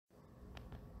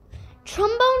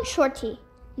Trombone Shorty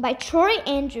by Troy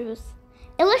Andrews,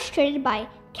 illustrated by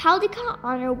Caldecott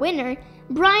Honor winner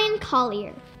Brian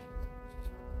Collier.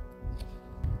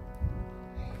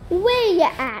 Where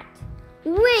ya at?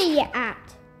 Where ya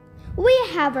at? We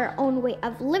have our own way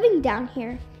of living down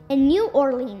here in New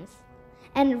Orleans,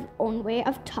 and our own way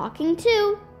of talking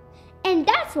too. And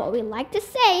that's what we like to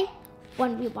say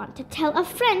when we want to tell a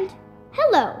friend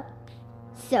hello.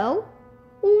 So,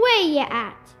 where ya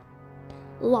at?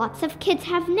 Lots of kids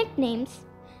have nicknames,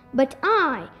 but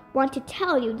I want to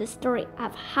tell you the story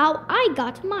of how I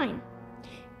got mine.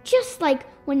 Just like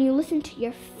when you listen to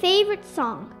your favorite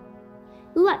song.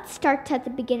 Let's start at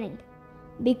the beginning,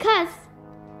 because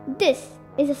this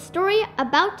is a story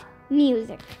about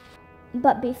music.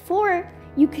 But before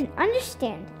you can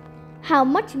understand how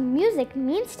much music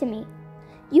means to me,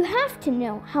 you have to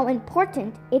know how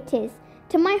important it is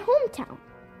to my hometown,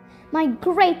 my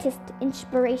greatest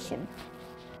inspiration.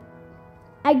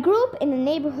 I grew up in a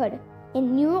neighborhood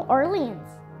in New Orleans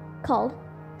called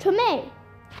Trombone.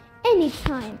 Any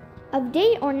time of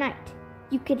day or night,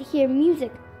 you could hear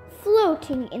music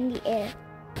floating in the air.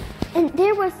 And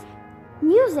there was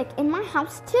music in my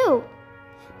house too.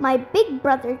 My big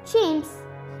brother James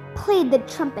played the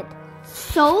trumpet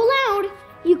so loud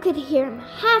you could hear him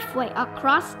halfway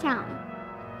across town.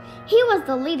 He was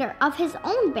the leader of his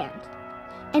own band,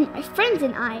 and my friends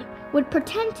and I would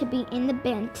pretend to be in the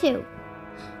band too.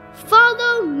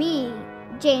 "Follow me,"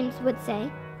 James would say.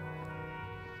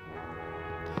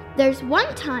 There's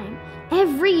one time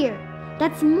every year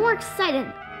that's more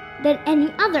exciting than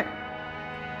any other: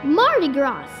 Mardi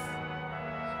Gras.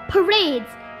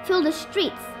 Parades fill the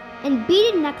streets and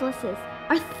beaded necklaces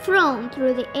are thrown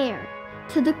through the air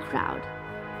to the crowd.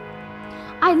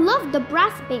 I love the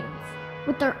brass bands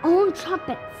with their own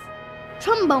trumpets,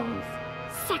 trombones,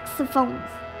 saxophones,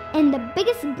 and the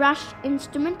biggest brass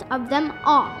instrument of them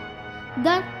all,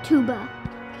 the tuba,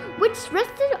 which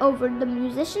rested over the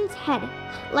musician's head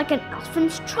like an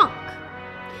elephant's trunk.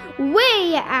 "Where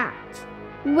ya at?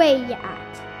 Where ya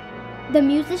at?" the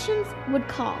musicians would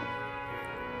call.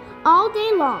 All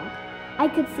day long, I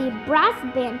could see a brass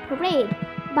band parade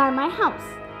by my house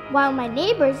while my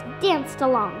neighbors danced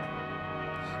along.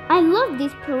 I loved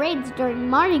these parades during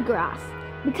Mardi Gras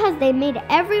because they made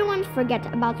everyone forget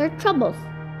about their troubles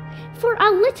for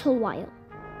a little while.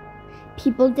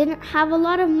 People didn't have a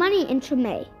lot of money in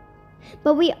Trombone,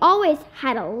 but we always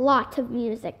had a lot of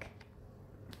music.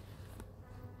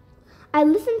 I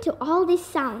listened to all these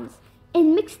sounds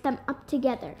and mixed them up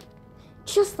together,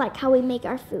 just like how we make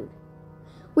our food.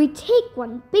 We take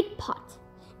one big pot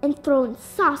and throw in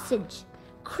sausage,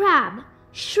 crab,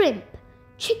 shrimp,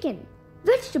 chicken,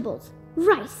 vegetables,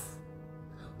 rice,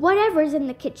 whatever's in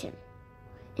the kitchen,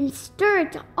 and stir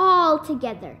it all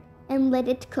together and let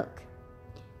it cook.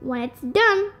 When it's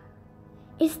done,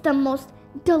 it's the most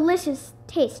delicious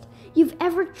taste you've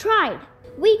ever tried.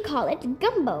 We call it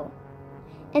gumbo.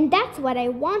 And that's what I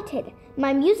wanted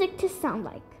my music to sound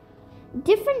like.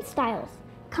 Different styles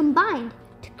combined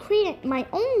to create my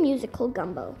own musical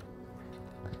gumbo.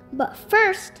 But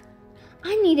first,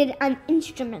 I needed an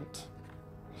instrument.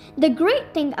 The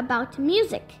great thing about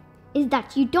music is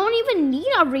that you don't even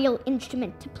need a real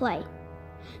instrument to play.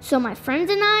 So my friends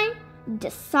and I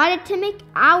decided to make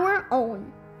our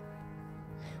own.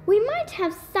 We might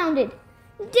have sounded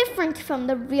different from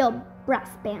the real brass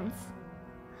bands,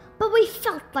 but we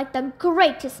felt like the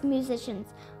greatest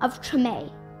musicians of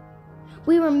Trombone.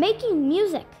 We were making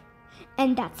music,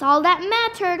 and that's all that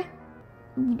mattered.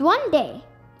 One day,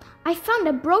 I found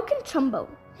a broken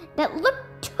trombone that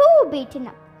looked too beaten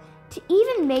up to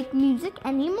even make music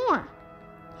anymore.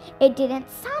 It didn't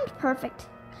sound perfect,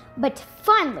 but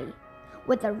finally,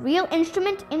 with a real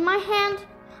instrument in my hand,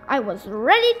 I was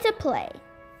ready to play.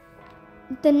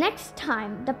 The next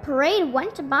time the parade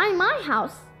went by my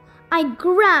house, I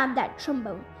grabbed that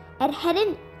trombone and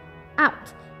headed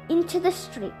out into the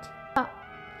street.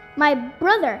 My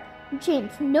brother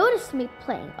James noticed me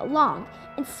playing along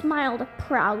and smiled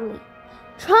proudly.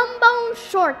 "Trombone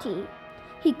Shorty,"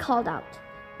 he called out,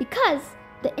 because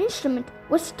the instrument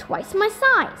was twice my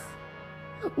size.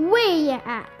 "Where ya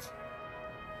at?"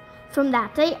 From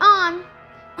that day on,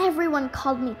 everyone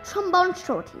called me Trombone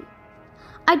Shorty.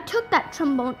 I took that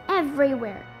trombone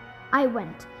everywhere I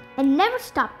went and never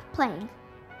stopped playing.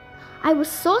 I was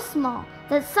so small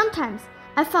that sometimes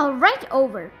I fell right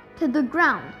over to the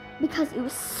ground because it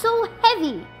was so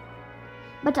heavy.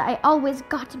 But I always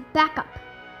got back up,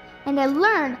 and I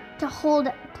learned to hold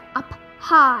it up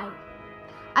high.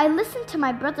 I listened to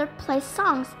my brother play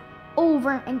songs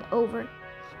over and over,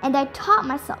 and I taught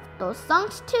myself those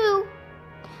songs too.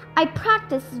 I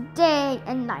practiced day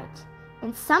and night,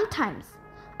 and sometimes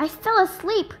I fell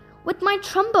asleep with my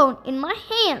trombone in my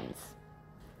hands.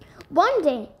 One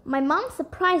day, my mom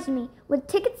surprised me with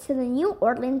tickets to the New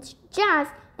Orleans Jazz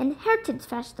and Heritage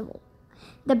Festival,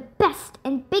 the best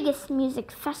and biggest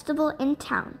music festival in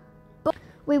town.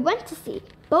 We went to see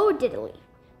Bo Diddley,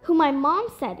 who my mom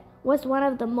said was one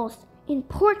of the most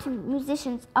important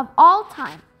musicians of all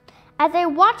time. As I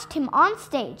watched him on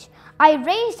stage, I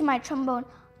raised my trombone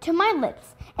to my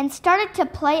lips and started to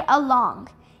play along.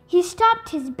 He stopped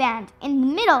his band in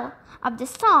the middle of the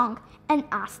song and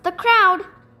asked the crowd,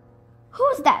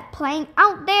 "Who's that playing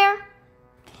out there?"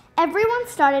 Everyone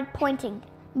started pointing,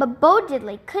 but Bo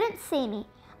Diddley couldn't see me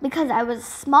because I was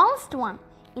the smallest one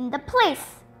in the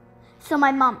place. So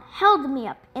my mom held me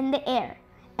up in the air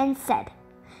and said,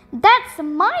 "That's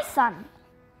my son,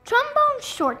 Trombone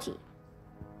Shorty."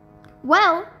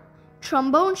 "Well,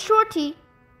 Trombone Shorty,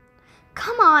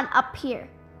 come on up here,"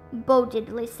 Bo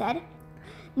Diddley said.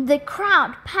 The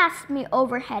crowd passed me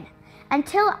overhead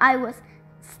until I was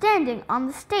standing on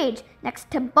the stage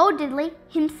next to Bo Diddley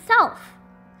himself.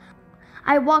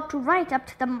 I walked right up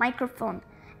to the microphone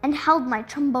and held my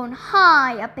trombone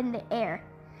high up in the air.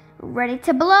 "Ready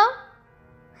to blow?"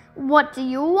 "What do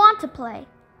you want to play?"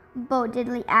 Bo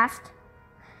Diddley asked.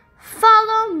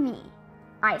 "Follow me,"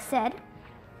 I said.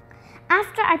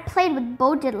 After I played with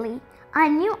Bo Diddley, I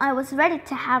knew I was ready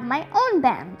to have my own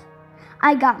band.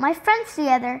 I got my friends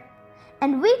together,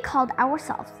 and we called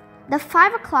ourselves the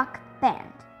 5 o'clock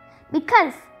Band,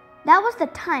 because that was the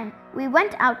time we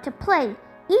went out to play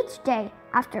each day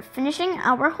after finishing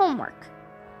our homework.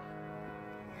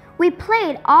 We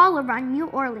played all around New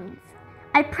Orleans.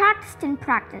 I practiced and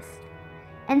practiced,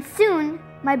 and soon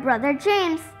my brother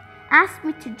James asked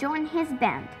me to join his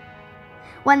band.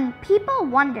 When people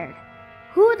wondered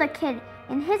who the kid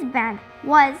in his band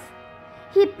was,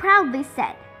 he proudly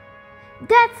said,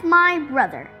 "That's my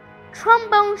brother,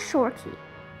 Trombone Shorty.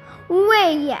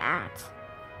 Where ya at?"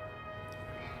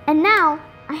 And now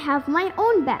I have my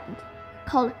own band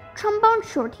called Trombone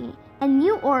Shorty and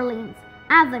New Orleans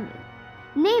Avenue,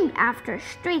 named after a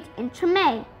street in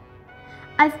Tremay.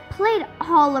 I've played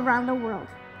all around the world,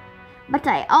 but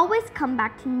I always come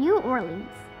back to New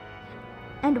Orleans.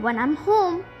 And when I'm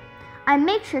home, I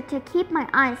make sure to keep my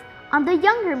eyes on the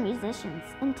younger musicians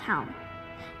in town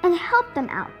and help them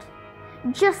out,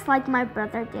 just like my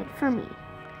brother did for me.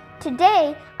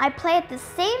 Today, I play at the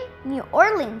same New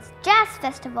Orleans Jazz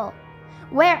Festival,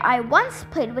 where I once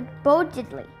played with Bo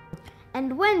Diddley.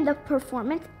 And when the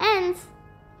performance ends,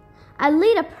 I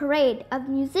lead a parade of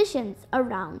musicians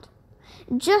around,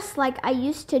 just like I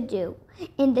used to do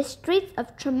in the streets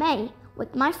of Tremay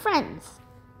with my friends.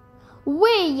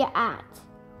 Where ya at?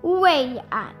 Where ya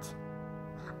at?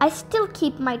 I still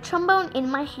keep my trombone in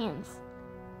my hands,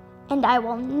 and I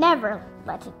will never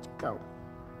let it go.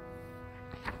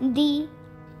 The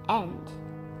end.